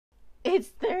It's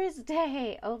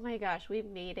Thursday. Oh my gosh, we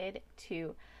made it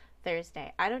to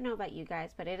Thursday. I don't know about you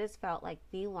guys, but it has felt like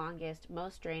the longest,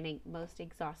 most draining, most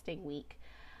exhausting week.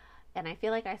 And I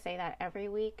feel like I say that every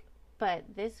week, but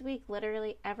this week,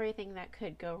 literally everything that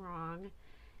could go wrong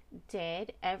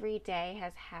did. Every day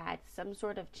has had some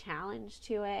sort of challenge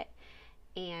to it,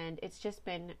 and it's just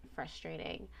been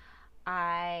frustrating.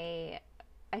 I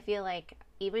I feel like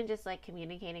even just like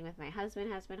communicating with my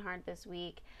husband has been hard this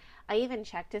week. I even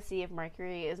checked to see if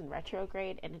Mercury is in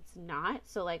retrograde and it's not.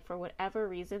 So like for whatever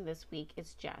reason this week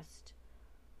it's just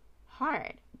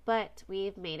hard. But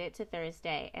we've made it to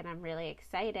Thursday and I'm really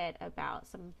excited about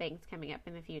some things coming up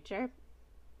in the future.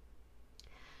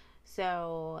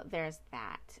 So there's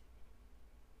that.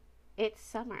 It's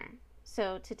summer.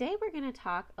 So today we're going to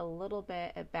talk a little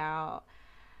bit about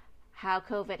how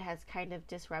COVID has kind of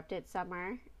disrupted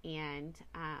summer and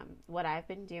what I've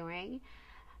been doing,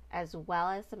 as well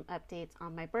as some updates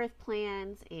on my birth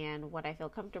plans and what I feel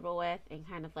comfortable with, and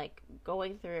kind of like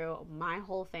going through my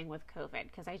whole thing with COVID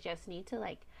because I just need to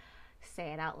like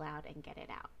say it out loud and get it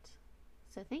out.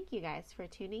 So thank you guys for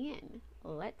tuning in.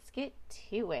 Let's get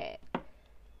to it.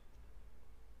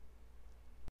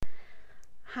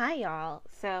 Hi y'all.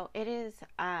 So it is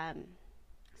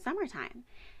summertime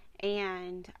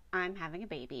and I'm having a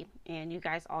baby, and you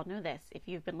guys all know this if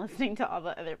you've been listening to all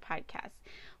the other podcasts.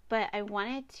 But I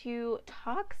wanted to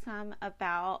talk some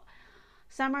about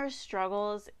summer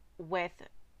struggles with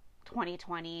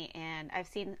 2020, and I've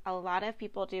seen a lot of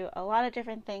people do a lot of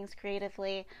different things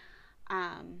creatively.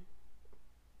 I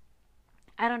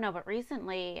don't know, but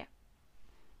recently,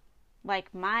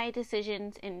 like my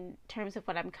decisions in terms of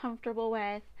what I'm comfortable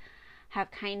with have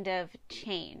kind of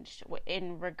changed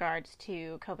in regards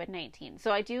to COVID-19.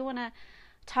 So I do want to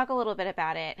talk a little bit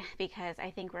about it because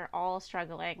I think we're all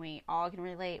struggling. We all can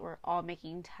relate. We're all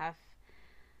making tough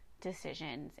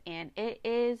decisions, and it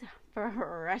is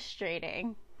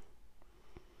frustrating.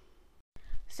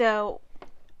 So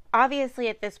obviously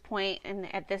at this point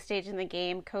and at this stage in the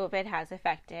game, COVID has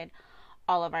affected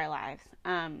all of our lives.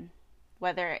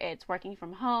 Whether it's working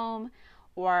from home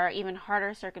or even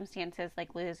harder circumstances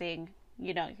like losing,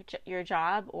 your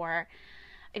job,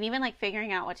 and even like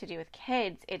figuring out what to do with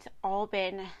kids. It's all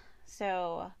been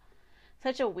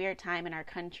such a weird time in our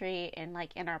country and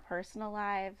like in our personal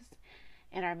lives,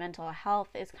 and our mental health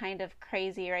is kind of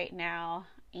crazy right now.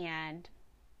 And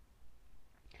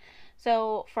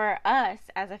so for us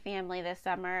as a family this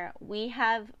summer, we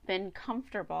have been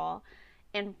comfortable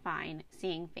and fine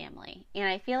seeing family. And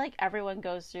I feel like everyone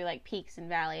goes through like peaks and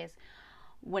valleys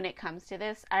when it comes to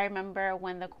this. I remember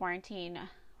when the quarantine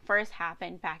first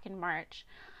happened back in March,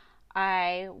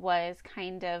 I was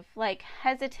kind of like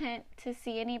hesitant to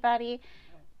see anybody.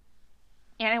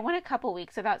 And I went a couple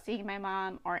weeks without seeing my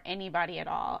mom or anybody at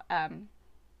all.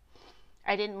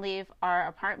 I didn't leave our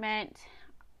apartment.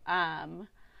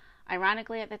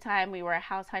 Ironically, at the time, we were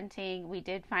house hunting. We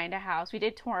did find a house. We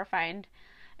did tour find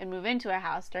and move into a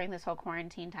house during this whole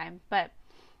quarantine time. But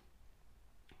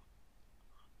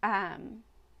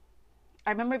I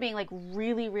remember being like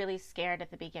really, really scared at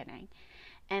the beginning.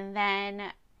 And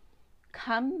then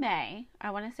come May, I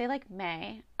want to say like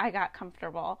May, I got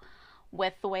comfortable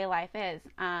with the way life is.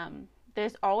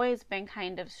 There's always been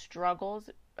kind of struggles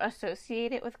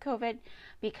associated with COVID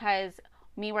because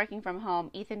me working from home,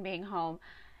 Ethan being home,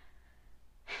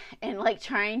 and like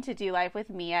trying to do life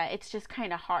with Mia, it's just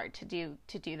kind of hard to do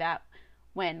that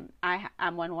when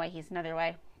I'm one way, he's another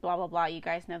way, blah, blah, blah. You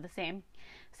guys know the same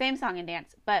song and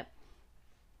dance. But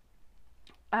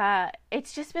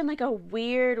it's just been like a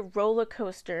weird roller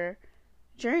coaster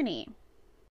journey.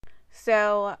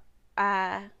 So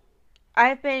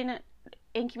I've been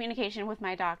in communication with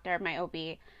my doctor, my OB,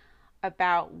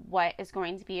 about what is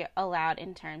going to be allowed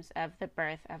in terms of the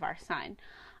birth of our son.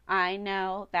 I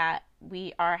know that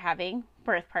we are having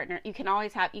birth partner. You could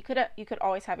always have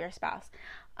your spouse,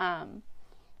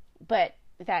 but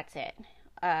that's it.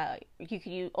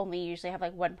 You only usually have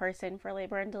like one person for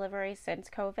labor and delivery since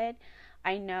COVID.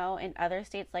 I know in other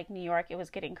states like New York, it was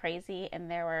getting crazy, and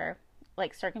there were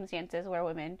like circumstances where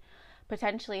women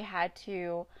potentially had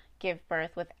to give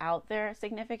birth without their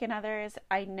significant others.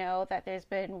 I know that there's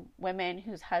been women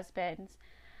whose husbands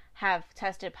have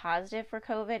tested positive for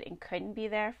COVID and couldn't be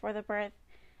there for the birth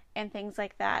and things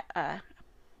like that. I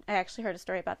actually heard a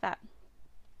story about that.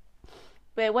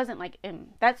 But it wasn't like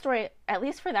that story, at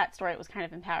least for that story, it was kind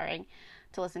of empowering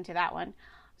to listen to that one.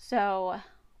 So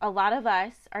a lot of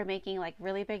us are making like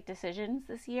really big decisions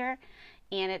this year,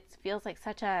 and it feels like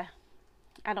such a,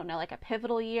 I don't know, like a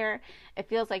pivotal year. It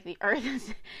feels like the earth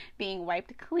is being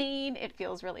wiped clean. It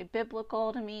feels really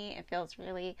biblical to me. It feels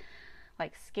really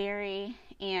like scary,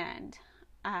 and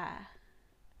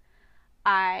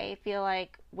I feel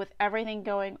like with everything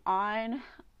going on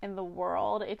in the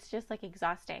world, it's just like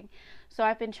exhausting. So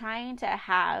I've been trying to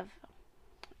have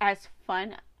as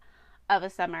fun of a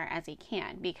summer as he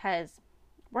can, because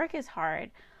work is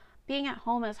hard, being at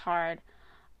home is hard,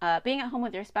 being at home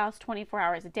with your spouse 24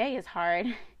 hours a day is hard.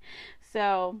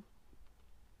 So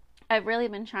I've really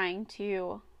been trying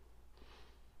to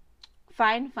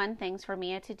find fun things for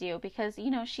Mia to do, because, you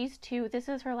know, she's 2. This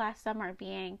is her last summer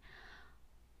being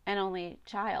an only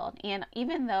child. And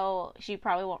even though she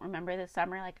probably won't remember this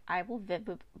summer, like I will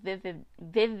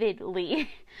vividly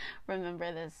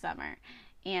remember this summer.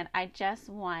 And I just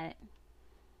want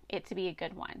it to be a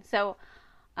good one. So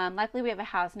luckily we have a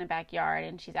house and a backyard,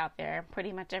 and she's out there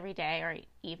pretty much every day or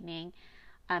evening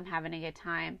having a good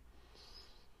time.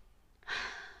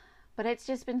 But it's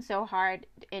just been so hard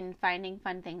in finding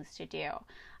fun things to do.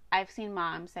 I've seen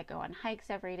moms that go on hikes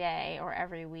every day or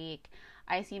every week.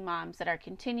 I see moms that are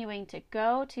continuing to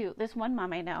go to, this one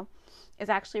mom I know is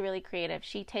actually really creative.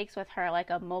 She takes with her like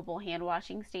a mobile hand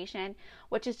washing station,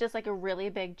 which is just like a really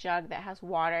big jug that has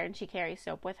water, and she carries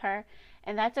soap with her.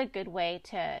 And that's a good way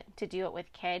to do it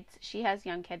with kids. She has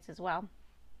young kids as well,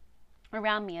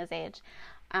 around Mia's age.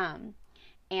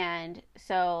 And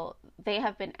so they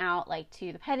have been out like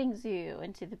to the petting zoo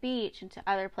and to the beach and to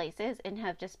other places, and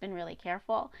have just been really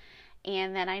careful.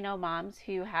 And then I know moms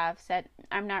who have said,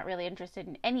 I'm not really interested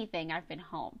in anything, I've been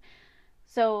home.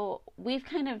 So we've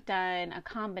kind of done a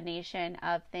combination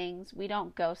of things. We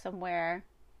don't go somewhere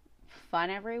fun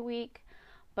every week,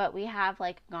 but we have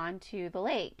like gone to the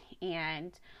lake,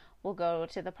 and we'll go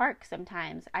to the park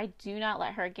sometimes. I do not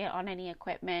let her get on any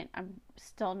equipment. I'm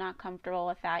still not comfortable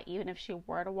with that, even if she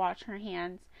were to wash her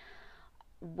hands.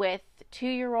 With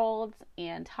 2-year-olds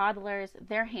and toddlers,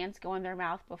 their hands go in their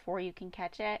mouth before you can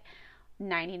catch it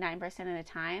 99% of the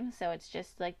time. So it's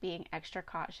just like being extra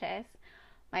cautious.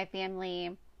 My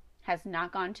family has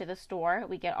not gone to the store.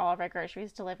 We get all of our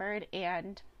groceries delivered,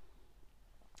 and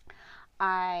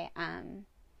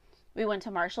we went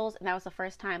to Marshall's, and that was the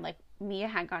first time like Mia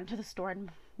had gone to the store, and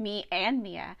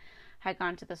Mia had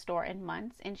gone to the store in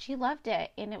months, and she loved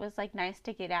it. And it was like nice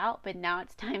to get out, but now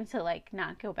it's time to like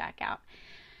not go back out.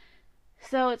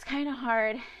 So it's kind of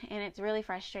hard, and it's really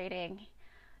frustrating,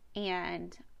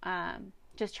 and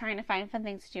just trying to find fun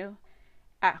things to do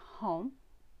at home.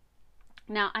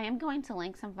 Now I am going to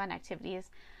link some fun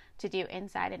activities to do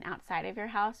inside and outside of your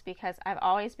house, because I've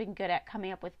always been good at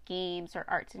coming up with games or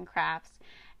arts and crafts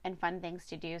and fun things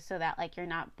to do, so that like you're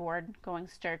not bored going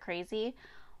stir crazy.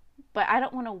 But I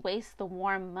don't want to waste the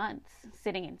warm months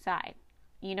sitting inside.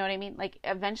 You know what I mean? Like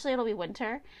eventually it'll be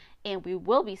winter, and we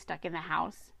will be stuck in the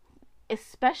house,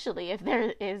 especially if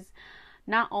there is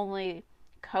not only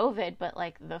COVID, but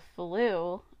like the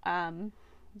flu.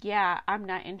 Yeah, I'm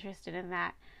not interested in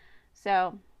that.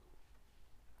 So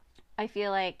I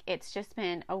feel like it's just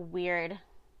been a weird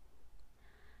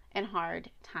and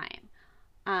hard time.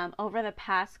 Over the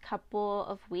past couple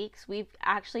of weeks, we've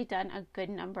actually done a good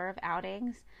number of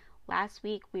outings. Last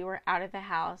week, we were out of the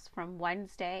house from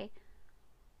Wednesday.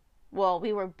 Well,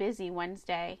 we were busy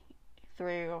Wednesday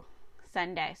through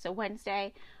Sunday. So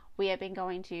Wednesday, we have been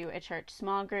going to a church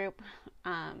small group.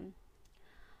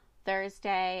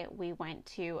 Thursday, we went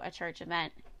to a church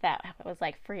event that was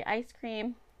like free ice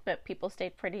cream, but people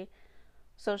stayed pretty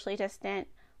socially distant.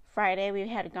 Friday, we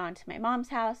had gone to my mom's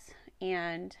house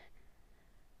and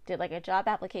did like a job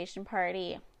application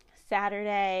party.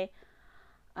 Saturday,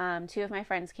 2 of my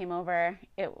friends came over.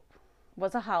 It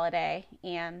was a holiday,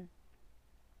 and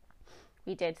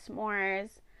we did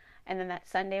s'mores. And then that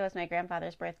Sunday was my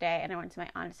grandfather's birthday, and I went to my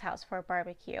aunt's house for a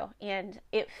barbecue. And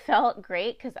it felt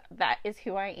great, because that is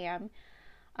who I am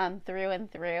through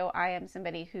and through. I am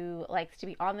somebody who likes to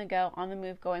be on the go, on the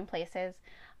move, going places.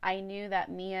 I knew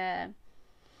that Mia...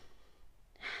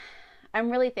 I'm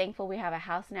really thankful we have a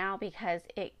house now, because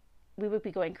we would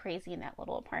be going crazy in that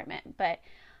little apartment. But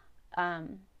our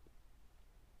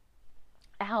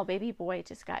baby boy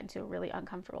just got into a really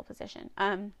uncomfortable position.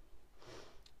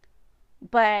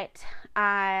 But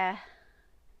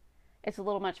it's a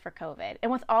little much for COVID.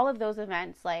 And with all of those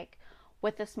events, like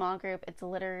with the small group, it's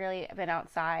literally been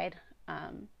outside.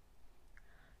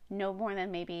 No more than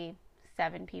maybe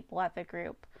 7 people at the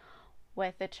group.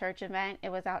 With the church event,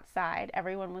 it was outside.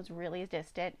 Everyone was really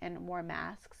distant and wore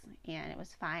masks, and it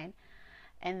was fine.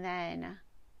 And then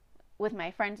with my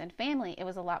friends and family, it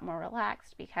was a lot more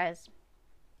relaxed, because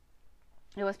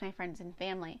it was my friends and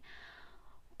family.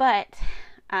 But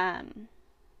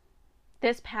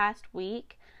this past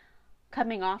week,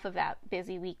 coming off of that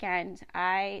busy weekend,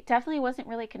 I definitely wasn't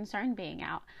really concerned being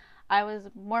out. I was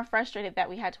more frustrated that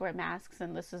we had to wear masks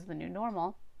and this is the new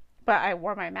normal. But I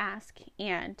wore my mask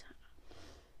and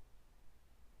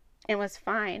it was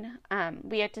fine.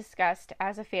 We had discussed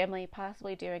as a family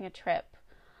possibly doing a trip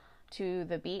to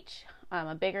the beach,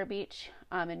 a bigger beach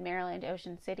in Maryland,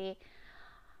 Ocean City.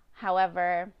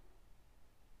 However,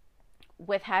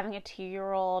 with having a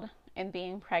 2-year-old and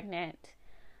being pregnant,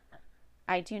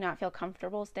 I do not feel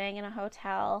comfortable staying in a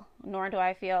hotel, nor do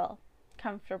I feel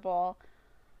comfortable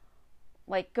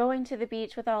like going to the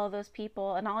beach with all of those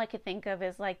people. And all I could think of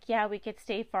is like, yeah, we could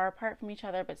stay far apart from each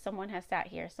other, but someone has sat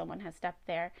here, someone has stepped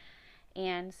there.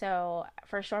 And so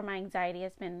for sure my anxiety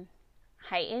has been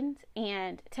heightened.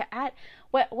 And to add,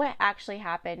 what actually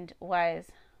happened was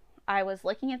I was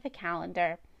looking at the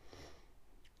calendar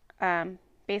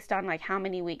based on like how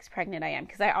many weeks pregnant I am,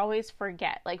 because I always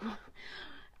forget. Like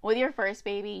with your first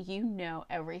baby, you know,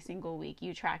 every single week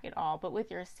you track it all, but with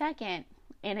your second,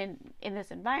 and in this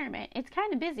environment, it's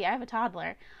kind of busy. I have a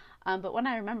toddler, but when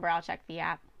I remember, I'll check the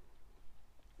app.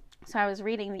 So I was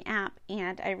reading the app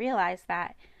and I realized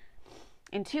that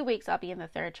in 2 weeks I'll be in the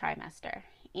 3rd trimester,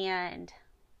 and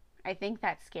I think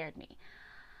that scared me.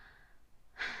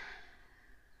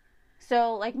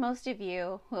 So like most of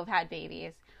you who have had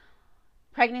babies,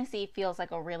 pregnancy feels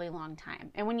like a really long time.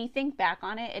 And when you think back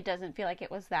on it, it doesn't feel like it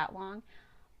was that long,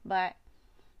 but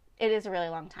it is a really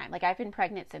long time. Like I've been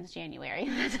pregnant since January.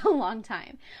 That's a long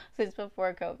time, since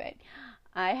before COVID.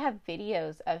 I have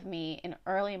videos of me in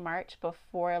early March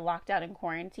before lockdown and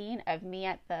quarantine of me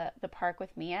at the park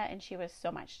with Mia, and she was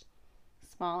so much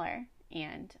smaller,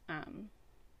 and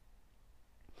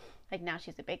like now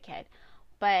she's a big kid.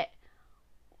 But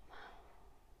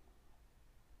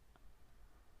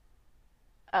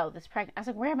I was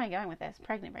like, where am I going with this?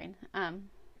 Pregnant brain.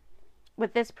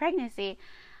 With this pregnancy,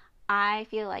 I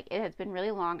feel like it has been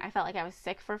really long. I felt like I was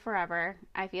sick for forever.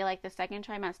 I feel like the 2nd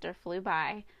trimester flew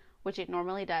by, which it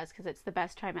normally does because it's the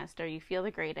best trimester. You feel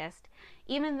the greatest.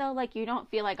 Even though like you don't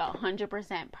feel like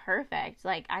 100% perfect,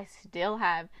 like I still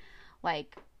have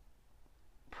like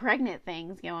pregnant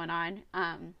things going on.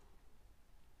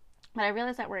 But I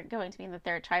realized that we're going to be in the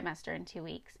 3rd trimester in 2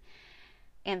 weeks.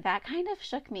 And that kind of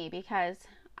shook me because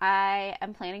I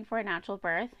am planning for a natural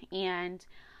birth, and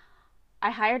I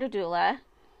hired a doula,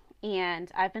 and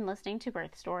I've been listening to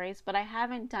birth stories, but I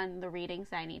haven't done the readings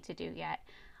I need to do yet.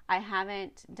 I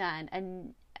haven't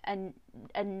done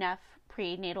enough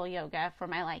prenatal yoga for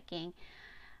my liking.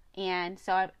 And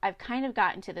so I've kind of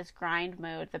gotten to this grind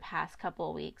mode the past couple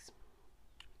of weeks,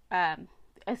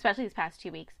 especially these past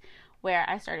 2 weeks, where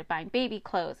I started buying baby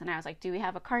clothes, and I was like, do we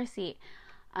have a car seat?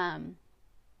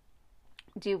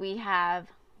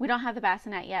 We don't have the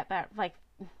bassinet yet, but like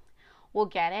we'll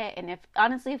get it. And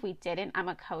if we didn't, I'm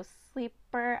a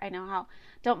co-sleeper. I know how,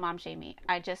 don't mom shame me.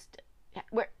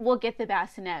 We'll get the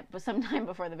bassinet sometime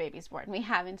before the baby's born. We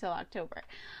have until October.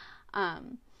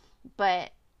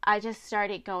 But I just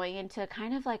started going into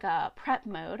kind of like a prep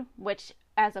mode, which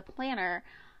as a planner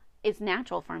is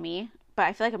natural for me, but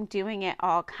I feel like I'm doing it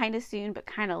all kind of soon, but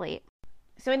kind of late.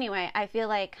 So anyway, I feel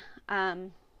like,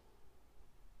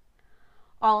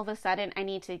 all of a sudden I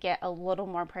need to get a little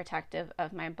more protective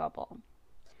of my bubble,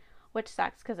 which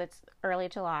sucks because it's early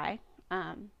July,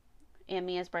 and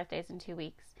Mia's birthday's in 2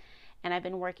 weeks, and I've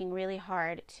been working really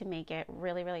hard to make it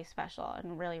really, really special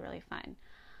and really, really fun.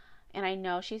 And I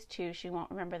know she's 2, she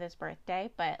won't remember this birthday,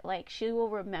 but like she will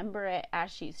remember it as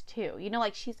she's 2. You know,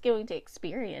 like she's going to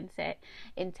experience it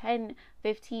in 10,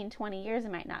 15, 20 years.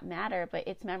 It might not matter, but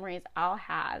it's memories I'll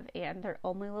have, and they're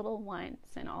only little once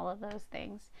and all of those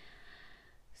things.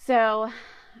 So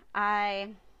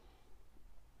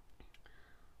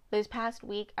this past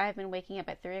week, I've been waking up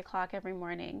at 3 o'clock every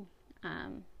morning. I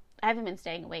haven't been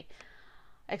staying awake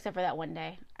except for that one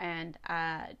day, and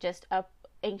just up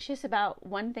anxious about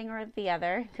one thing or the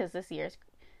other because this year's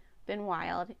been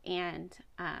wild, and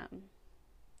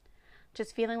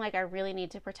just feeling like I really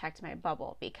need to protect my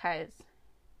bubble because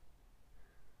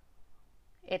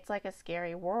it's like a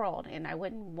scary world, and I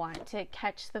wouldn't want to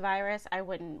catch the virus. I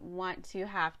wouldn't want to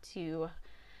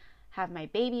have my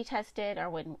baby tested,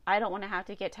 I don't want to have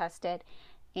to get tested.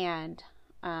 And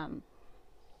I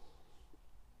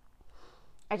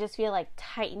just feel like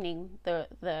tightening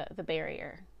the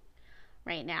barrier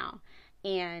right now.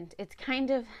 And it's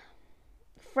kind of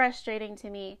frustrating to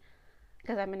me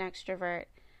because I'm an extrovert,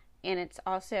 and it's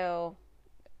also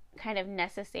kind of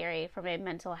necessary for my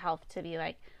mental health to be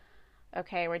like,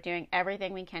 okay, we're doing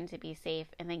everything we can to be safe,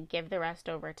 and then give the rest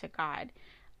over to God,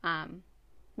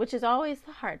 which is always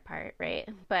the hard part, right?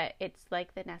 But it's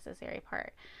like the necessary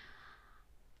part.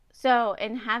 So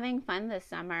in having fun this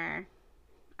summer,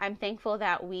 I'm thankful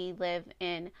that we live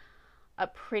in a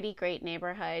pretty great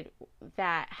neighborhood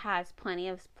that has plenty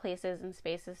of places and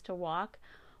spaces to walk,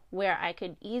 where I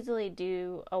could easily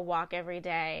do a walk every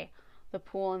day, the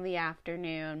pool in the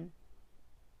afternoon.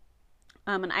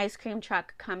 An ice cream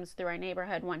truck comes through our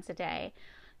neighborhood once a day.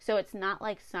 So it's not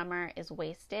like summer is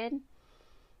wasted.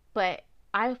 But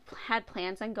I had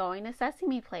plans on going to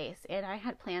Sesame Place, and I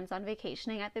had plans on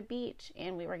vacationing at the beach,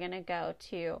 and we were going to go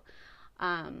to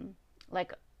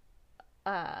like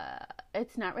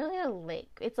it's not really a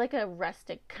lake. It's like a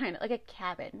rustic kind of like a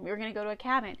cabin. We were going to go to a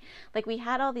cabin. Like, we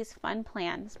had all these fun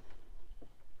plans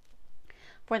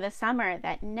for the summer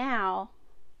that now,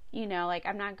 like,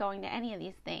 I'm not going to any of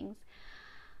these things.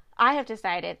 I have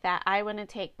decided that I want to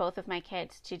take both of my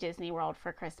kids to Disney World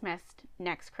for Christmas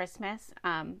next Christmas.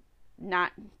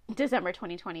 Not December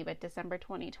 2020, but December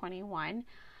 2021,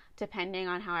 depending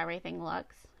on how everything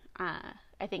looks.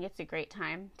 I think it's a great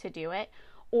time to do it.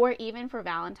 Or even for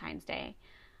Valentine's Day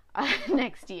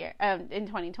next year, in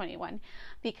 2021,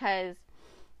 because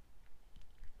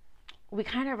we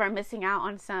kind of are missing out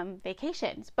on some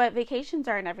vacations. But vacations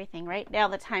aren't everything. Right now,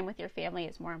 the time with your family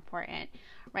is more important.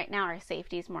 Right now, our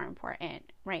safety is more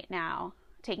important. Right now,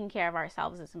 taking care of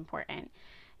ourselves is important.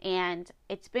 And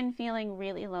it's been feeling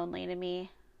really lonely to me.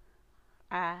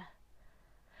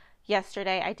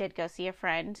 Yesterday, I did go see a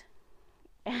friend,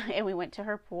 and we went to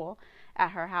her pool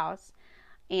at her house.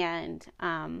 And,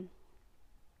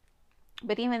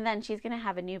 but even then, she's going to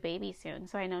have a new baby soon.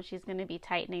 So I know she's going to be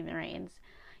tightening the reins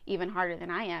even harder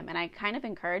than I am. And I kind of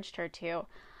encouraged her to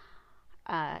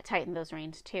tighten those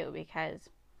reins too, because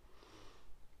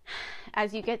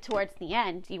as you get towards the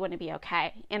end, you want to be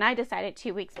okay. And I decided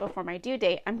 2 weeks before my due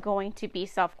date, I'm going to be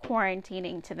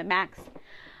self-quarantining to the max,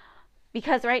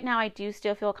 because right now I do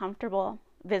still feel comfortable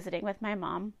visiting with my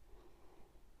mom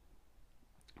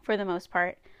for the most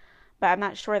part. But I'm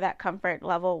not sure that comfort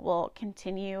level will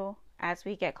continue as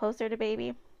we get closer to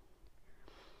baby.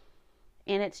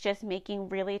 And it's just making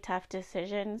really tough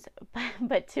decisions,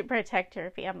 but to protect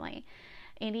your family.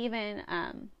 And even,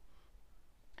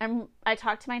 I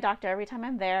talk to my doctor every time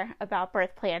I'm there about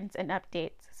birth plans and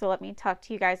updates. So let me talk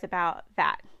to you guys about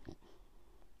that.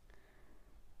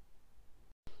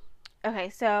 Okay,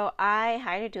 so I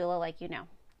hired a doula, like you know.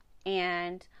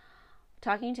 And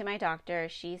talking to my doctor,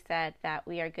 she said that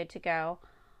we are good to go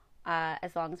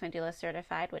as long as my doula is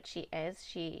certified, which she is.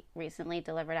 She recently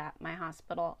delivered at my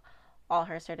hospital. All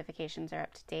her certifications are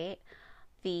up to date.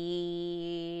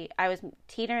 I was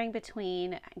teetering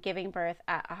between giving birth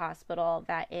at a hospital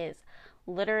that is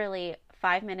literally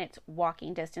 5 minutes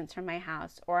walking distance from my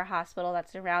house, or a hospital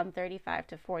that's around 35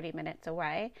 to 40 minutes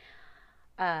away.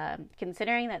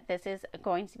 Considering that this is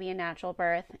going to be a natural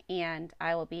birth and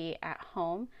I will be at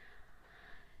home,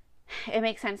 it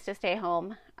makes sense to stay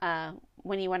home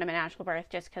when you want a natural birth,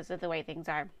 just because of the way things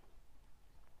are.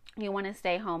 You want to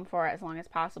stay home for as long as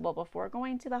possible before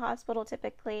going to the hospital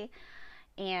typically.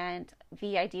 And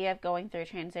the idea of going through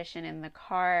transition in the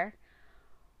car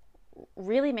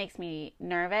really makes me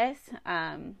nervous.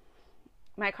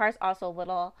 My car's also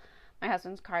little. My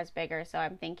husband's car is bigger, so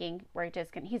I'm thinking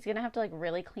he's going to have to like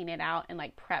really clean it out and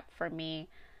like prep for me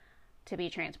to be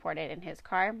transported in his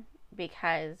car,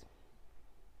 because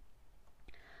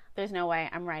there's no way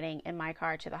I'm riding in my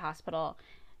car to the hospital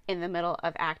in the middle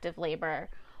of active labor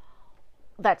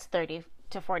that's 30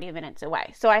 to 40 minutes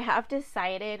away. So I have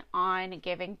decided on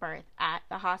giving birth at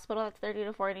the hospital that's 30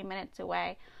 to 40 minutes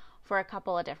away for a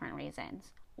couple of different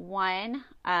reasons. One,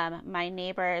 my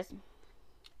neighbor's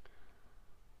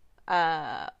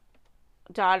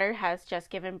daughter has just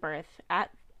given birth at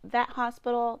that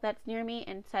hospital that's near me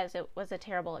and says it was a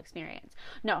terrible experience.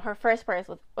 No, her first birth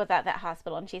was at that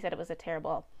hospital, and she said it was a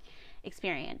terrible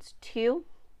experience. Two,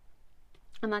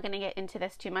 I'm not going to get into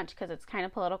this too much because it's kind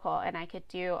of political, and I could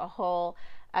do a whole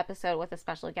episode with a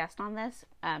special guest on this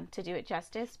to do it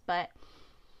justice. But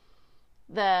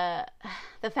the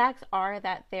facts are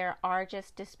that there are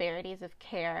just disparities of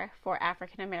care for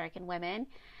African American women,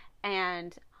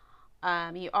 and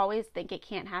you always think it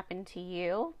can't happen to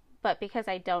you. But because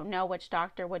I don't know which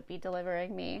doctor would be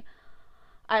delivering me,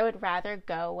 I would rather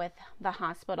go with the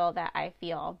hospital that I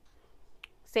feel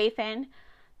safe in,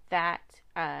 that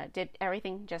did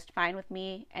everything just fine with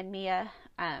me and Mia.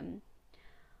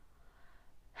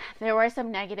 There were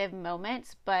some negative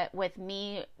moments, but with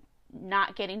me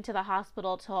not getting to the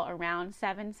hospital till around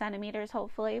 7 centimeters,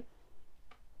 hopefully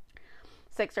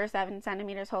 6 or 7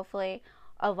 centimeters, hopefully,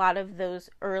 a lot of those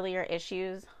earlier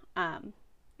issues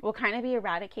will kind of be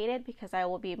eradicated, because I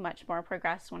will be much more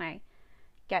progressed when I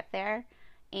get there.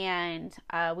 And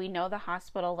we know the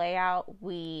hospital layout.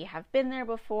 We have been there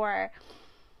before.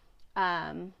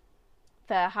 The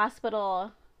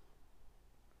hospital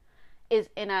is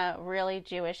in a really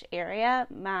Jewish area.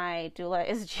 My doula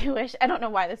is Jewish. I don't know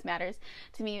why this matters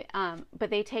to me, but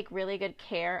they take really good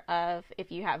care of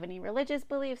if you have any religious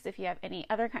beliefs, if you have any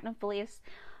other kind of beliefs.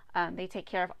 They take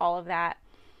care of all of that.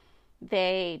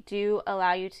 They do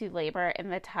allow you to labor in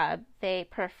the tub. They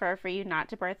prefer for you not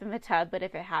to birth in the tub, but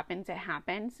if it happens, it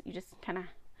happens. You just kind of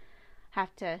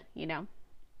have to,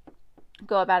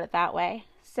 go about it that way.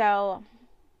 So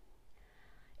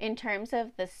in terms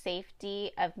of the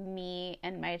safety of me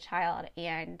and my child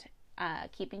and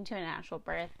keeping to a natural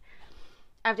birth,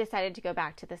 I've decided to go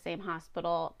back to the same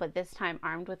hospital, but this time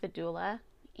armed with a doula.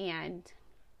 And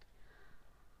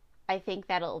I think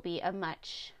that it'll be a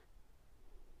much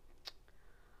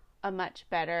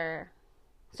better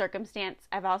circumstance.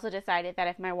 I've also decided that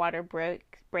if my water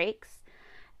breaks,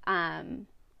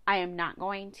 I am not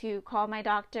going to call my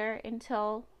doctor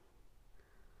until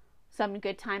some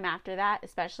good time after that,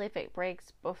 especially if it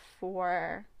breaks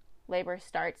before labor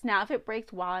starts. Now, if it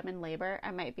breaks while I'm in labor,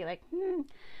 I might be like,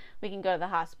 we can go to the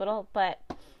hospital. But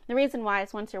the reason why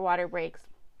is once your water breaks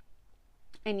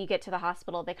and you get to the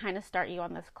hospital, they kind of start you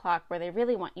on this clock where they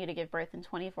really want you to give birth in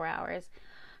 24 hours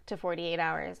to 48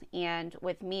 hours. And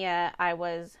with Mia, I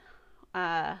was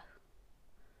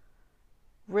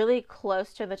really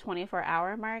close to the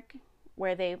 24-hour mark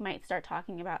where they might start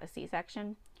talking about a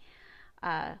C-section.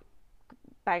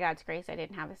 By God's grace, I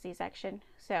didn't have a C-section,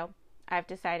 so I've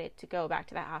decided to go back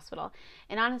to that hospital.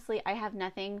 And honestly, I have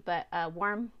nothing but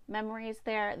warm memories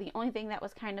there. The only thing that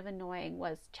was kind of annoying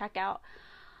was checkout,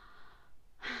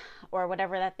 or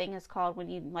whatever that thing is called when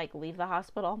you leave the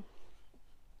hospital.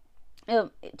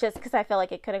 Just because I feel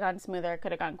like it could have gone smoother, it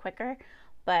could have gone quicker.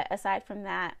 But aside from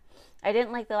that, I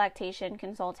didn't like the lactation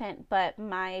consultant, but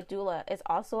my doula is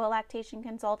also a lactation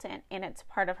consultant, and it's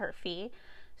part of her fee.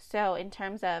 So in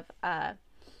terms of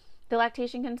the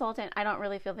lactation consultant, I don't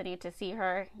really feel the need to see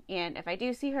her. And if I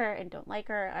do see her and don't like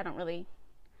her, I don't really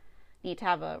need to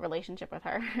have a relationship with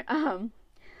her.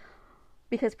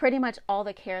 Because pretty much all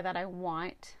the care that I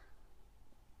want,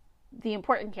 the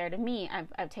important care to me,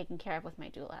 I've taken care of with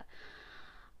my doula.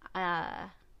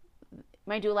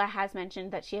 My doula has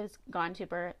mentioned that she has gone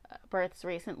to births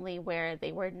recently where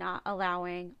they were not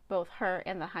allowing both her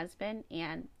and the husband,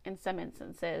 and in some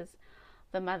instances,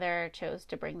 the mother chose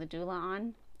to bring the doula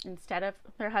on instead of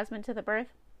their husband to the birth.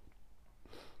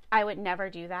 I would never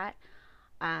do that.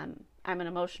 I'm an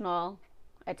emotional,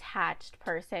 attached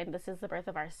person. This is the birth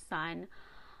of our son.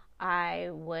 I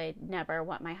would never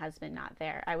want my husband not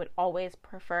there. I would always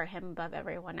prefer him above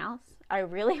everyone else. I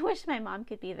really wish my mom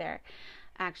could be there.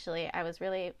 Actually, I was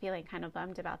really feeling kind of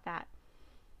bummed about that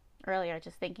earlier,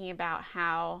 just thinking about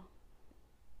how,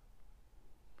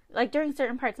 during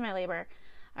certain parts of my labor,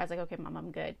 I was like, okay, Mom,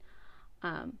 I'm good.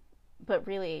 But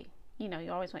really,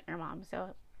 you always want your mom.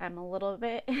 So I'm a little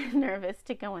bit nervous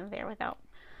to go in there without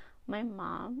my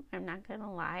mom. I'm not going to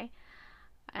lie.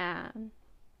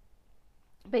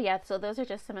 But yeah, so those are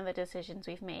just some of the decisions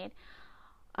we've made.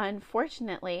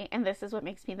 Unfortunately, and this is what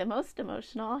makes me the most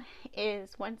emotional,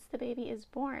 is once the baby is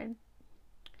born,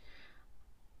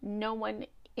 no one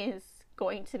is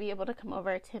going to be able to come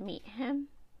over to meet him.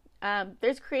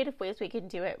 There's creative ways we can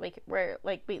do it. We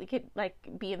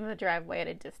could be in the driveway at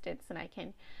a distance and I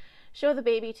can show the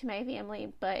baby to my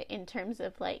family. But in terms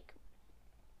of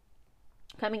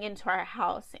coming into our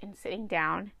house and sitting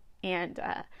down and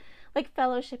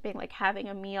fellowshipping, having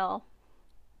a meal,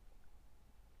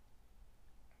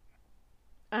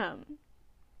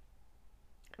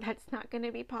 that's not going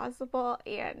to be possible,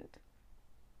 and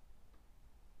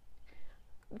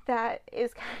that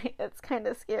is it's kind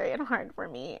of scary and hard for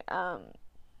me.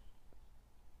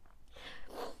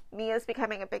 Mia's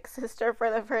becoming a big sister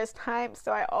for the first time,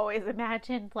 so I always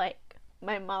imagined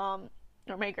my mom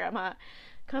or my grandma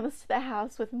comes to the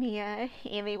house with Mia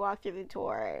and they walk through the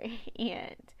door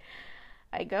and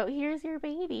I go, here's your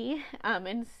baby.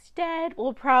 Instead,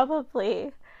 we'll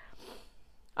probably,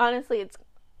 honestly,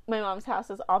 my mom's house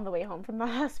is on the way home from the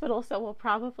hospital, so we'll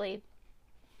probably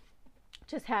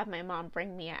just have my mom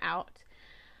bring Mia out,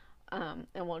 and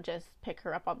we'll just pick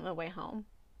her up on the way home.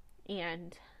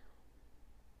 And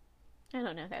I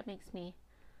don't know, that makes me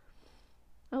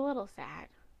a little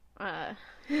sad.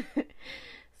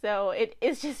 So it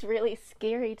is just really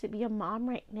scary to be a mom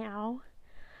right now.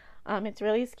 It's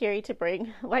really scary to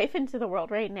bring life into the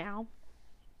world right now.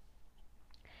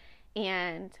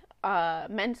 And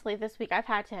mentally this week I've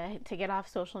had to get off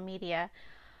social media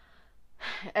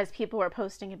as people were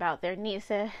posting about their niece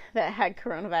that had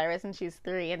coronavirus and she's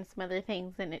 3 and some other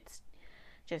things, and it's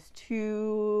just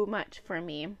too much for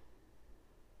me.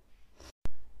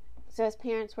 So as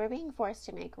parents, we're being forced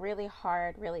to make really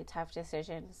hard, really tough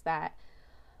decisions that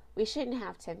we shouldn't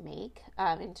have to make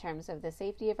in terms of the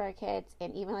safety of our kids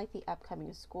and even like the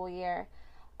upcoming school year.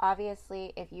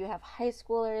 Obviously, if you have high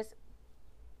schoolers,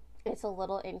 it's a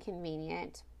little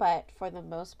inconvenient, but for the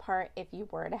most part, if you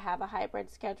were to have a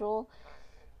hybrid schedule,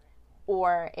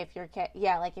 or if your kid,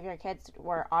 yeah, like if your kids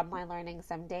were online learning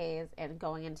some days and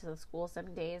going into the school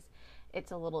some days,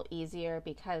 it's a little easier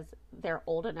because they're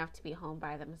old enough to be home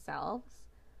by themselves.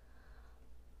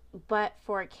 But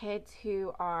for kids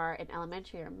who are in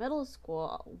elementary or middle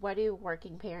school, what do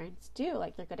working parents do?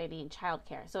 Like, they're going to need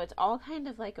childcare. So it's all kind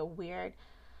of like a weird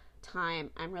time.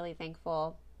 I'm really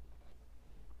thankful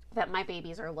that my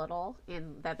babies are little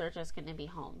and that they're just going to be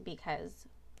home because,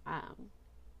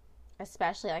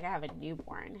 especially like I have a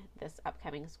newborn this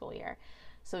upcoming school year.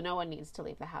 So no one needs to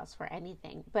leave the house for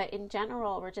anything. But in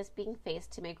general, we're just being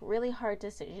faced to make really hard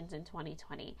decisions in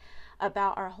 2020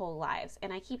 about our whole lives.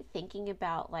 And I keep thinking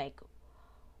about like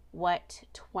what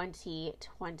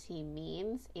 2020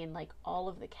 means in like all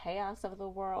of the chaos of the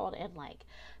world. And like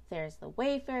there's the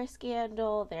Wayfair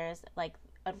scandal. There's like,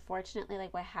 unfortunately,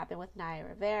 like what happened with Naya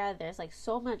Rivera. There's like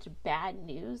so much bad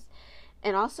news.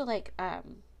 And also like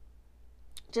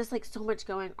just like so much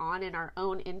going on in our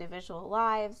own individual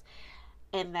lives.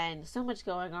 And then so much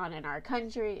going on in our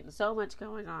country and so much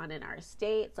going on in our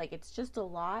states. Like, it's just a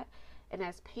lot. And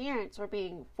as parents, we're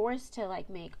being forced to like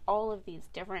make all of these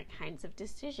different kinds of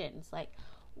decisions. Like,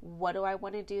 what do I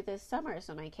want to do this summer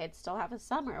so my kids still have a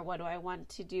summer? What do I want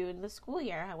to do in the school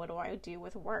year? What do I do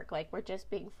with work? Like, we're just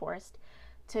being forced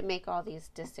to make all these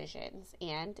decisions.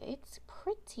 And it's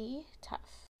pretty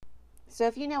tough. So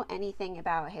if you know anything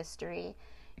about history,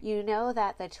 you know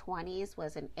that the 20s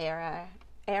was an era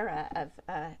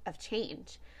of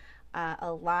change.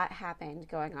 A lot happened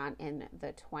going on in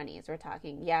the 20s. We're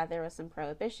talking, yeah, there was some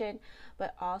prohibition,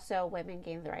 but also women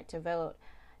gained the right to vote.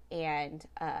 And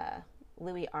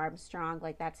Louis Armstrong,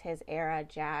 like that's his era,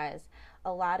 jazz.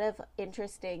 A lot of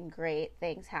interesting, great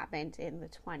things happened in the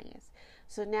 20s.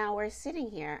 So now we're sitting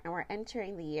here and we're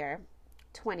entering the year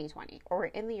 2020, or we're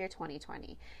in the year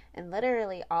 2020, and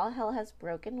literally all hell has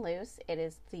broken loose. It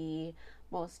is the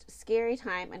most scary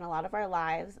time in a lot of our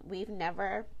lives. We've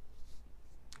never,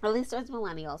 at least as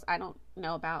millennials, I don't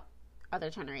know about other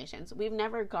generations, we've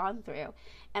never gone through,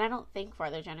 and I don't think for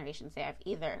other generations they have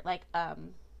either, like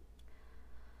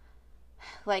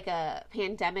a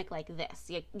pandemic like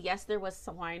this. Yes, there was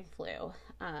swine flu,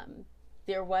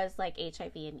 there was like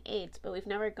HIV and AIDS, but we've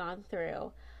never gone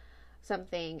through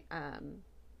something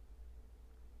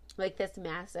like this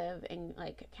massive and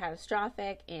like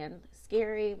catastrophic and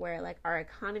scary, where like our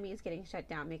economy is getting shut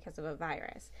down because of a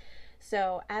virus.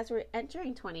 So as we're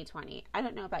entering 2020, I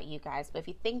don't know about you guys, but if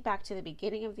you think back to the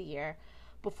beginning of the year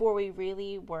before we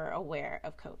really were aware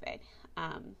of COVID,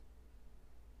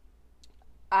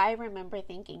 I remember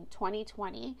thinking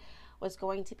 2020 was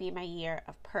going to be my year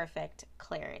of perfect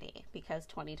clarity, because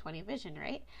 2020 vision,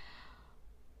 right?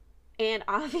 And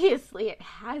obviously it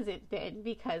hasn't been,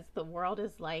 because the world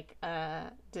is like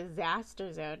a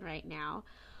disaster zone right now.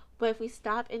 But if we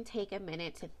stop and take a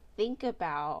minute to think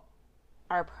about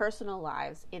our personal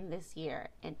lives in this year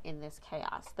and in this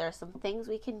chaos, there are some things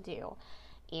we can do,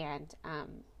 and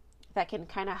that can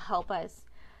kind of help us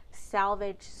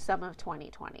salvage some of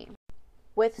 2020.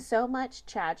 With so much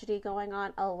tragedy going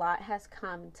on, a lot has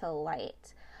come to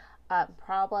light.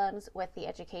 Problems with the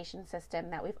education system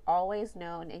that we've always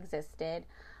known existed,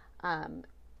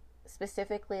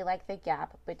 specifically like the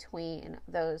gap between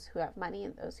those who have money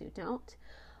and those who don't.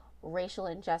 Racial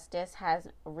injustice has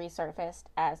resurfaced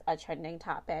as a trending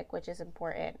topic, which is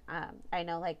important. I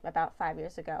know like about 5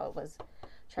 years ago it was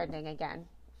trending again.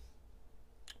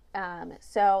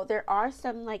 So there are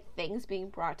some like things being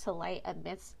brought to light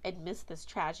amidst this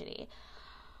tragedy.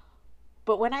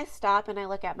 But when I stop and I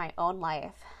look at my own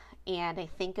life, and I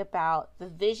think about the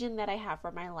vision that I have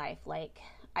for my life, like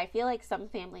I feel like some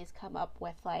families come up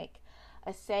with like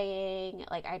a saying,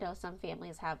 like I know some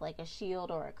families have like a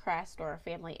shield or a crest or a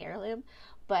family heirloom,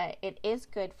 but it is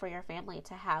good for your family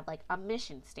to have like a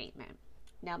mission statement.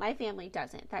 Now my family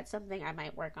doesn't. That's something I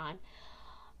might work on,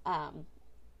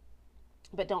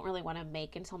 but don't really want to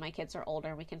make until my kids are older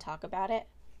and we can talk about it.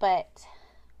 But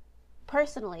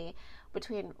personally,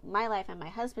 between my life and my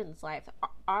husband's life,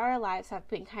 our lives have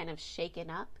been kind of shaken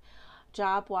up,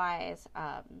 job-wise,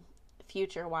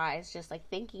 future-wise, just like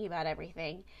thinking about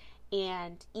everything.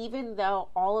 And even though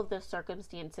all of the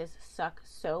circumstances suck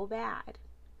so bad,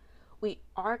 we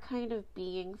are kind of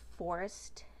being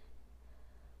forced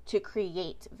to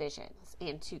create visions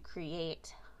and to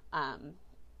create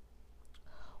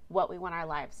what we want our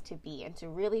lives to be, and to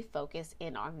really focus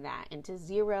in on that and to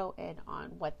zero in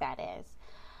on what that is.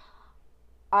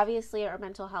 obviously our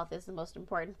mental health is the most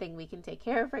important thing we can take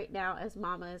care of right now as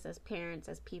mamas, as parents,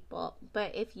 as people.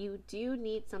 But if you do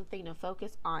need something to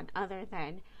focus on other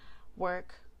than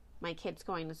work, my kids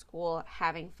going to school,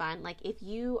 having fun, like if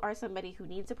you are somebody who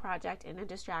needs a project and a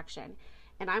distraction,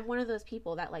 and I'm one of those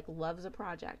people that like loves a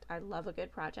project, I love a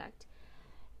good project,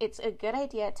 it's a good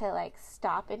idea to like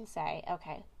stop and say,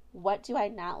 okay, what do I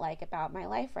not like about my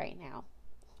life right now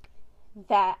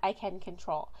that I can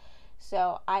control?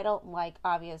 So I don't like,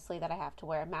 obviously, that I have to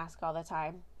wear a mask all the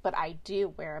time, but I do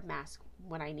wear a mask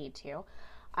when I need to.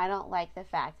 I don't like the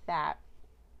fact that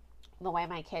the way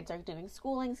my kids are doing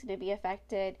schooling is going to be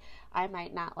affected. I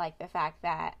might not like the fact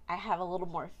that I have a little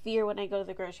more fear when I go to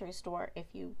the grocery store. If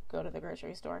you go to the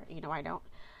grocery store, you know I don't.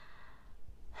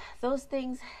 Those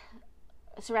things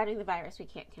surrounding the virus we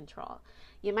can't control.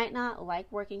 You might not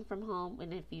like working from home,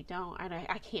 and if you don't,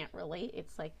 I can't relate.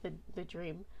 It's like the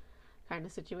dream kind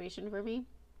of situation for me.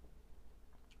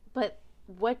 But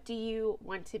what do you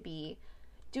want to be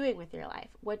doing with your life?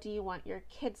 What do you want your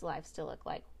kids' lives to look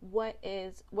like? What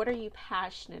are you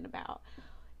passionate about?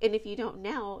 And if you don't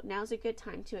know, now's a good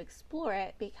time to explore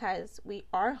it, because we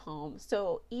are home.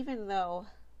 So even though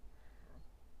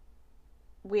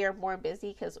we are more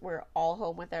busy because we're all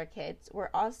home with our kids, we're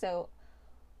also,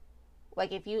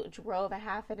 like, if you drove a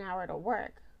half an hour to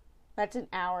work, that's an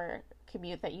hour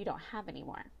commute that you don't have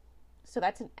anymore. So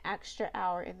that's an extra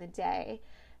hour in the day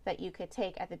that you could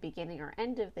take at the beginning or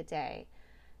end of the day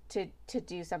to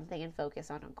do something and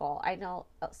focus on a goal. I know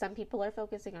some people are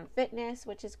focusing on fitness,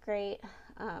 which is great.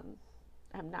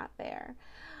 I'm not there.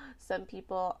 Some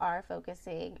people are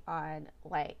focusing on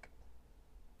like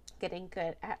getting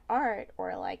good at art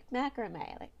or like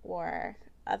macrame or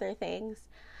other things.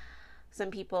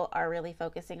 Some people are really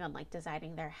focusing on like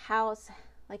designing their house.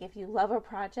 Like if you love a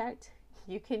project,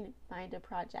 you can find a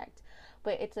project.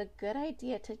 But it's a good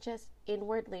idea to just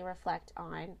inwardly reflect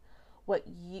on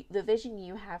the vision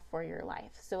you have for your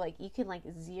life. So like you can like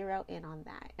zero in on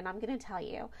that. And I'm going to tell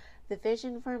you, the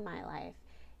vision for my life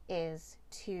is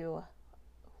to,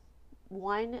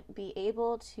 one, be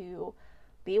able to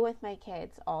be with my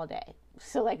kids all day.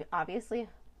 So like obviously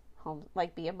home,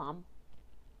 like be a mom,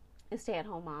 a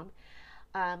stay-at-home mom.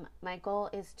 My goal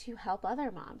is to help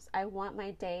other moms. I want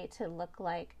my day to look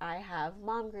like I have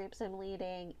mom groups I'm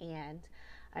leading, and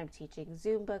I'm teaching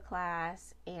Zumba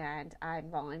class, and I'm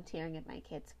volunteering in my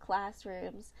kids'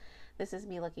 classrooms. This is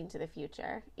me looking to the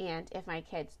future. And if my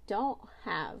kids don't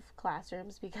have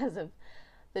classrooms because of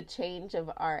the change of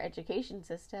our education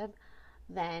system,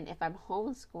 then if I'm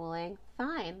homeschooling,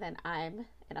 fine, then I'm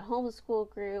in a homeschool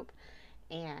group,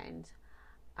 and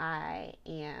I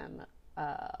am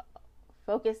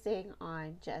focusing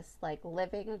on just like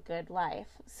living a good life.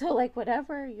 So like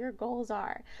whatever your goals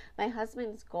are. My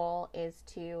husband's goal is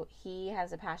he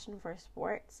has a passion for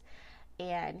sports,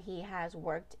 and he has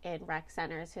worked in rec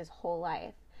centers his whole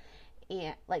life,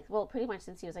 and like, well, pretty much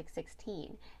since he was like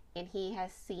 16. And he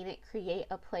has seen it create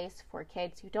a place for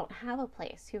kids who don't have a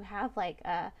place, who have like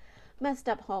a messed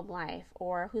up home life,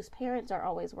 or whose parents are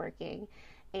always working,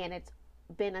 and it's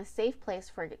been a safe place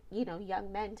for, you know,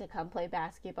 young men to come play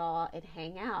basketball and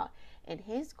hang out. And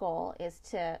his goal is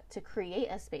to create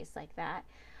a space like that,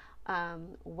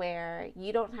 where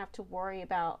you don't have to worry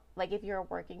about, like, if you're a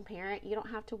working parent, you don't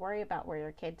have to worry about where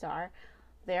your kids are.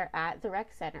 They're at the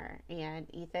rec center, and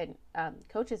Ethan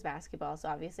coaches basketball, so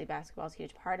obviously basketball is a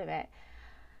huge part of it.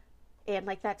 And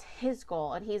like that's his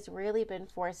goal, and he's really been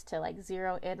forced to like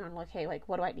zero in on, okay, like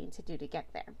what do I need to do to get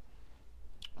there?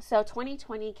 So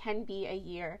 2020 can be a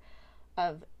year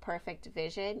of perfect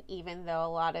vision, even though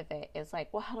a lot of it is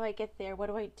like, well, how do I get there? What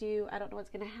do I do? I don't know what's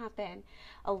going to happen.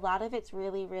 A lot of it's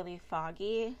really, really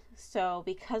foggy. So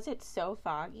because it's so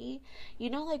foggy, you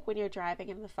know, like when you're driving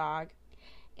in the fog,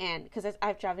 and because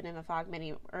I've driven in the fog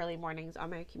many early mornings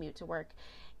on my commute to work,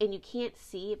 and you can't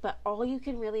see, but all you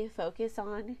can really focus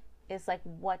on is like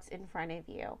what's in front of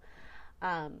you.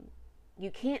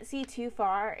 You can't see too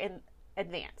far in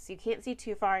advance. You can't see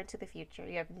too far into the future.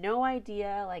 You have no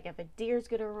idea like if a deer's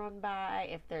gonna run by,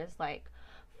 if there's like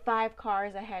 5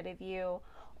 cars ahead of you.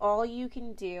 All you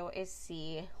can do is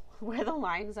see where the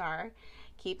lines are.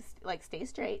 Stay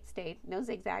straight, no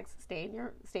zigzags, stay in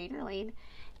your lane,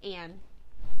 and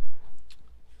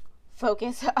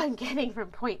focus on getting from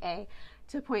point A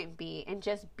to point B, and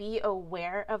just be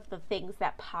aware of the things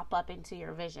that pop up into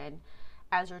your vision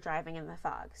as you're driving in the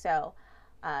fog. So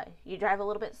you drive a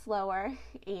little bit slower,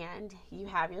 and you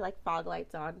have your like fog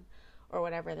lights on, or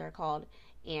whatever they're called,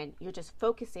 and you're just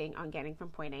focusing on getting from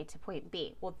point A to point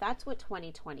B. Well, that's what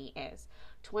 2020 is.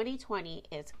 2020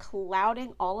 is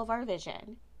clouding all of our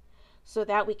vision so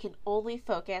that we can only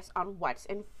focus on what's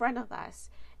in front of us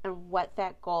and what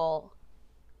that goal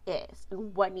is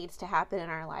and what needs to happen in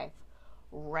our life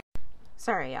right.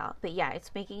 Sorry, y'all, but yeah,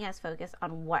 it's making us focus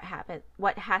on what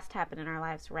has to happen in our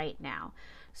lives right now.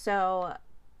 So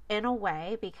in a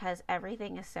way, because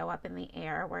everything is so up in the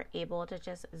air, we're able to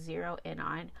just zero in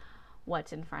on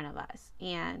what's in front of us.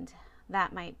 And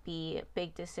that might be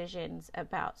big decisions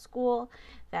about school.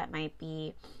 That might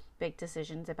be big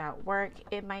decisions about work.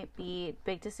 It might be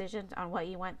big decisions on what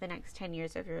you want the next 10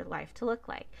 years of your life to look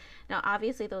like. Now,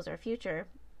 obviously, those are future,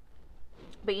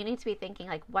 but you need to be thinking,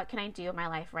 like, what can I do in my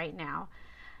life right now,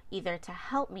 either to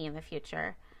help me in the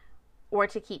future or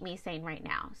to keep me sane right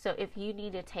now. So if you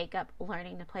need to take up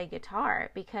learning to play guitar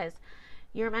because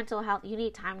your mental health, you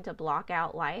need time to block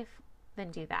out life, then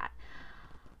do that.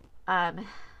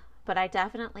 But I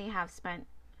definitely have spent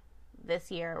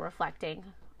this year reflecting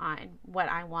on what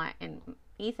I want, and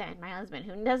Ethan, my husband,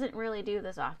 who doesn't really do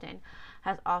this often,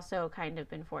 has also kind of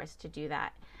been forced to do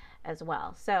that as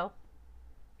well. So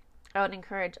I would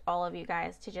encourage all of you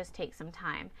guys to just take some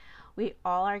time. We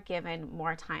all are given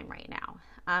more time right now.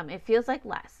 It feels like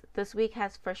less. This week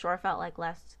has for sure felt like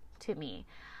less to me,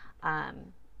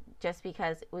 just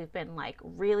because we've been like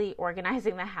really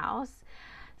organizing the house.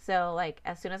 So like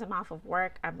as soon as I'm off of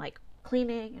work, I'm like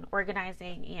cleaning and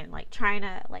organizing and like trying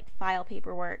to like file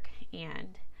paperwork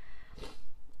and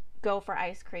go for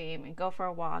ice cream and go for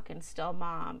a walk and still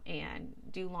mom and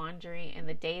do laundry, and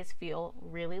the days feel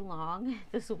really long.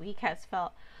 This week has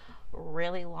felt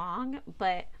really long,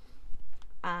 but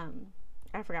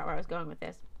I forgot where I was going with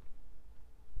this.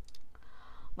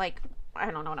 Like, I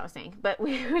don't know what I was saying, but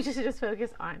we just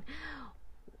focus on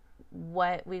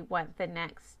what we want the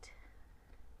next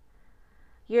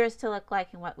years to look like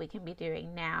and what we can be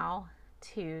doing now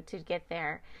to get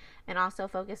there, and also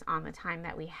focus on the time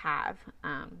that we have.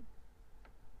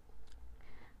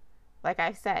 Like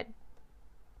I said,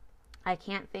 I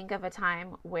can't think of a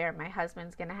time where my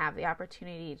husband's going to have the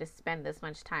opportunity to spend this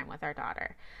much time with our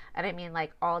daughter. And I mean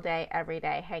like all day, every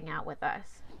day, hang out with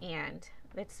us. And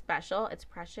it's special, it's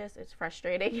precious, it's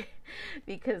frustrating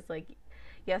because like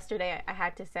yesterday I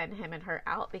had to send him and her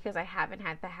out because I haven't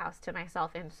had the house to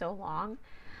myself in so long.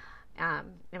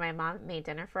 And my mom made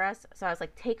dinner for us. So I was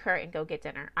like, take her and go get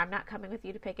dinner. I'm not coming with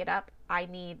you to pick it up. I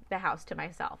need the house to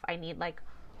myself. I need like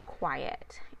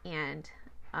quiet, and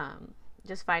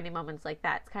just finding moments like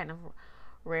that's kind of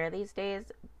rare these days.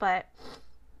 But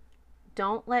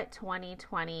don't let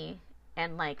 2020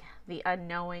 and like the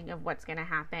unknowing of what's going to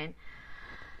happen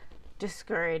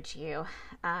discourage you.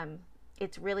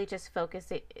 It's really just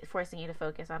forcing you to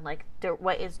focus on like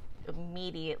what is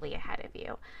immediately ahead of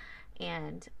you,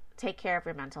 and take care of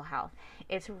your mental health.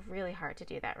 It's really hard to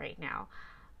do that right now.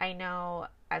 I know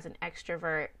as an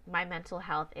extrovert, my mental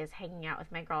health is hanging out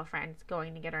with my girlfriends,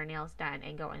 going to get our nails done,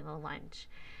 and going to lunch.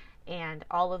 And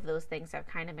all of those things have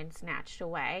kind of been snatched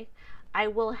away. I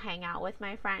will hang out with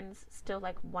my friends still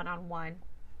like one-on-one,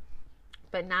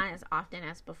 but not as often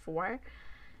as before.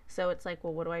 So it's like,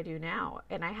 well, what do I do now?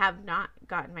 And I have not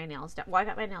gotten my nails done. Well, I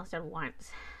got my nails done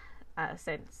once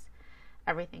since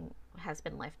everything has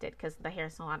been lifted, because the hair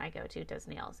salon I go to does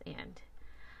nails, and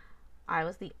I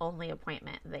was the only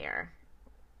appointment there,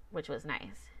 which was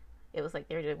nice. It was like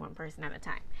they were doing one person at a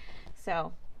time.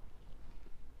 So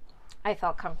I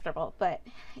felt comfortable, but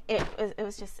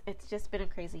it's just been a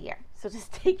crazy year. So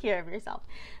just take care of yourself.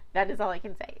 That is all I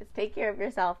can say, is take care of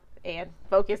yourself and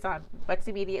focus on what's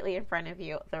immediately in front of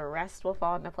you. The rest will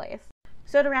fall into place.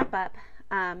 So to wrap up,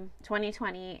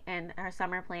 2020 and our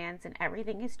summer plans and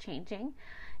everything is changing.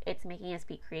 It's making us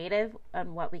be creative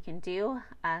on what we can do.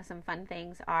 Some fun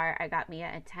things are, I got Mia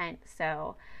a tent,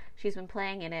 so she's been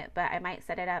playing in it, but I might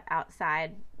set it up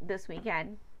outside this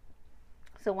weekend.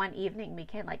 So one evening we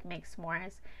can like make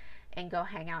s'mores and go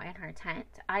hang out in her tent.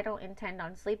 I don't intend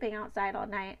on sleeping outside all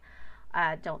night.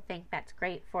 Don't think that's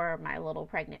great for my little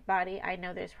pregnant body. I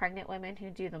know there's pregnant women who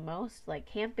do the most, like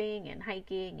camping and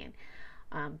hiking and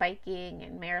biking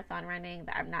and marathon running.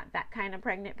 I'm not that kind of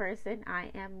pregnant person.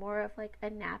 I am more of like a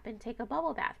nap and take a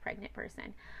bubble bath pregnant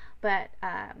person. But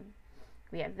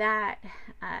we have that.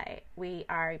 We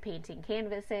are painting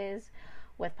canvases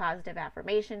with positive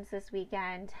affirmations this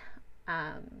weekend.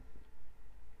 And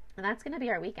that's going to be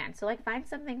our weekend. So like find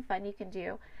something fun you can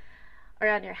do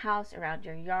around your house, around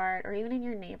your yard, or even in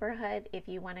your neighborhood. If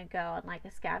you want to go on like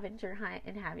a scavenger hunt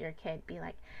and have your kid be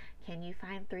like, can you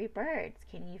find 3 birds?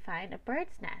 Can you find a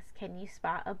bird's nest? Can you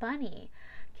spot a bunny?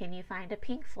 Can you find a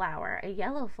pink flower, a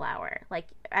yellow flower? Like,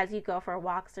 as you go for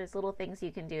walks, there's little things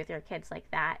you can do with your kids like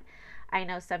that. I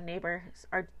know some neighborhoods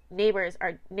are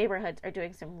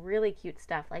doing some really cute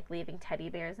stuff, like leaving teddy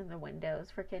bears in the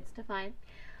windows for kids to find.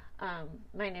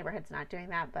 My neighborhood's not doing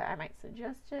that, but I might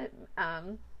suggest it.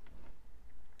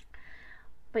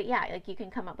 But yeah, like, you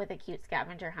can come up with a cute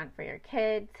scavenger hunt for your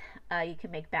kids. You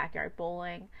can make backyard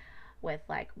bowling with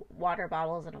like water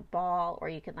bottles and a ball, or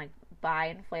you can like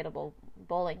buy inflatable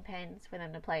bowling pins for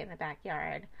them to play in the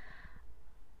backyard.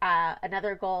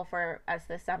 Another goal for us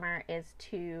this summer is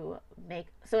to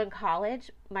so in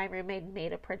college, my roommate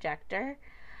made a projector,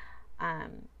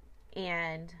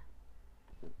 and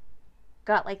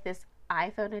got like this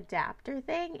iPhone adapter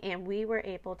thing, and we were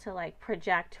able to like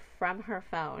project from her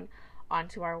phone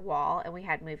onto our wall, and we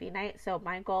had movie night. So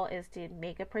my goal is to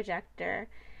make a projector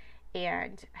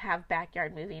and have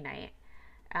backyard movie night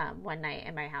one night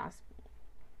in my house,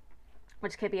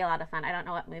 which could be a lot of fun. I don't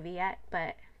know what movie yet,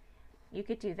 but you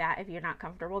could do that if you're not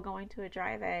comfortable going to a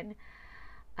drive-in.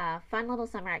 Fun little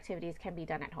summer activities can be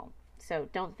done at home, so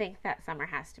don't think that summer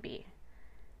has to be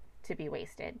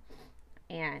wasted.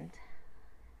 And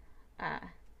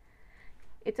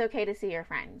it's okay to see your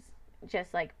friends,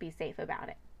 just like be safe about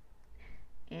it.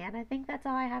 And I think that's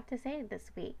all I have to say this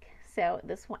week. So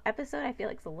this one episode, I feel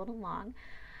like, is a little long.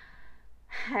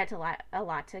 I had a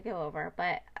lot to go over,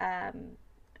 but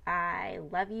I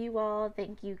love you all.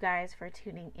 Thank you guys for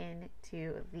tuning in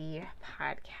to the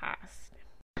podcast.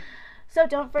 So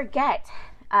don't forget,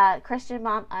 Christian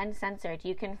Mom Uncensored.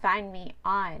 You can find me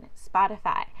on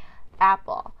Spotify,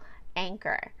 Apple,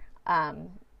 Anchor.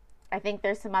 I think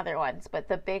there's some other ones, but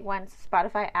the big ones,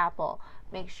 Spotify, Apple.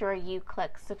 Make sure you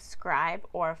click subscribe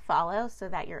or follow so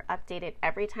that you're updated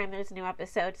every time there's a new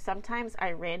episode. Sometimes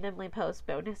I randomly post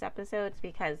bonus episodes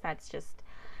because that's just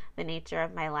the nature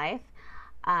of my life.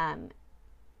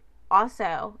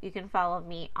 Also, you can follow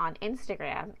me on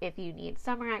Instagram if you need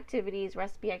summer activities,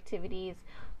 recipe activities,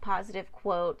 positive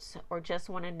quotes, or just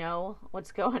want to know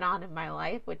what's going on in my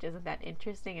life, which isn't that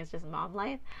interesting. It's just mom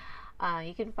life.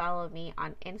 You can follow me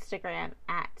on Instagram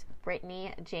at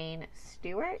Brittany Jane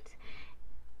Stewart.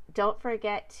 Don't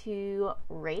forget to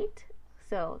rate.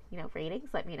 So, ratings,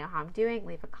 let me know how I'm doing.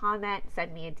 Leave a comment,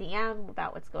 send me a DM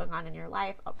about what's going on in your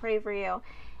life. I'll pray for you.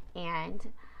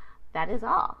 And that is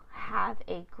all. Have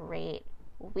a great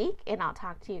week, and I'll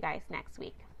talk to you guys next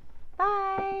week.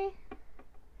 Bye.